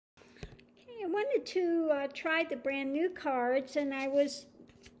wanted to try the brand new cards, and I was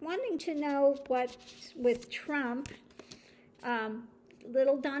wanting to know what with Trump.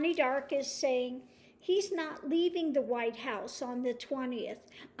 Little Donny Dark is saying he's not leaving the White House on the 20th.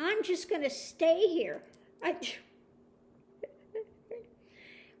 I'm just going to stay here.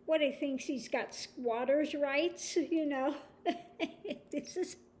 What, he thinks he's got squatters' rights, you know? This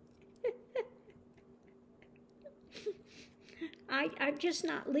is... I'm just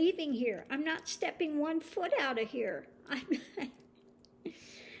not leaving here. I'm not stepping 1 foot out of here.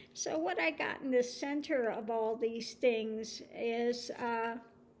 So what I got in the center of all these things is,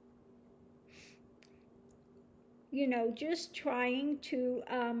 you know, just trying to,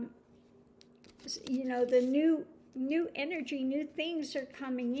 you know, the new energy, new things are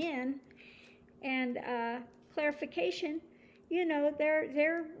coming in, and clarification. You know,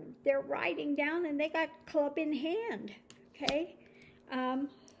 they're riding down, and they got club in hand. Okay,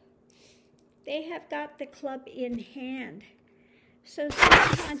 they have got the club in hand. So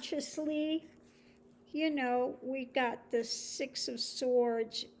subconsciously, you know, we got the 6 of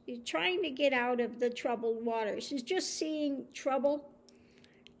Swords. You're trying to get out of the troubled waters. He's just seeing trouble,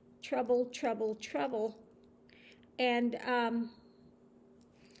 trouble, trouble, trouble. And,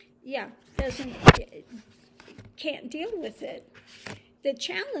 yeah, can't deal with it. The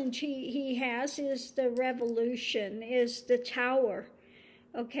challenge he has is the revolution, is the Tower,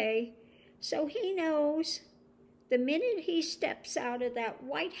 okay? So he knows the minute he steps out of that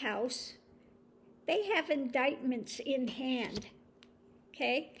White House, they have indictments in hand,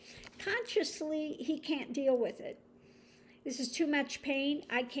 okay? Consciously, he can't deal with it. This is too much pain.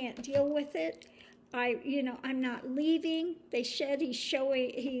 I can't deal with it. You know, I'm not leaving. They said he's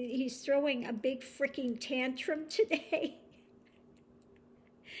throwing a big freaking tantrum today.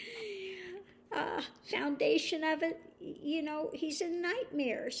 Foundation of it, you know, he's in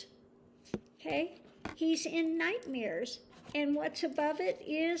nightmares, okay? He's in nightmares. And what's above it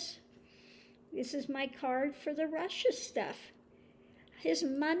is, this is my card for the Russia stuff. His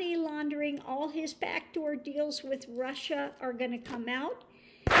money laundering, all his backdoor deals with Russia are going to come out.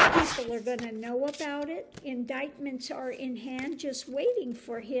 People are going to know about it. Indictments are in hand, just waiting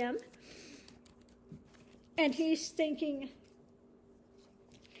for him. And he's thinking,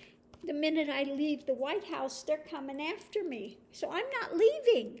 the minute I leave the White House, they're coming after me. So I'm not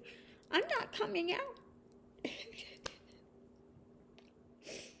leaving. I'm not coming out.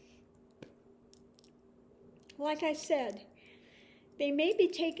 Like I said, they may be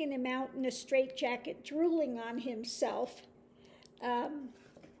taking him out in a straitjacket, drooling on himself.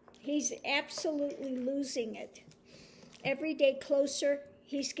 He's absolutely losing it. Every day closer,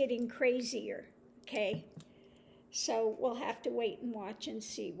 he's getting crazier, okay? So we'll have to wait and watch and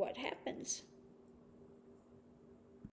see what happens.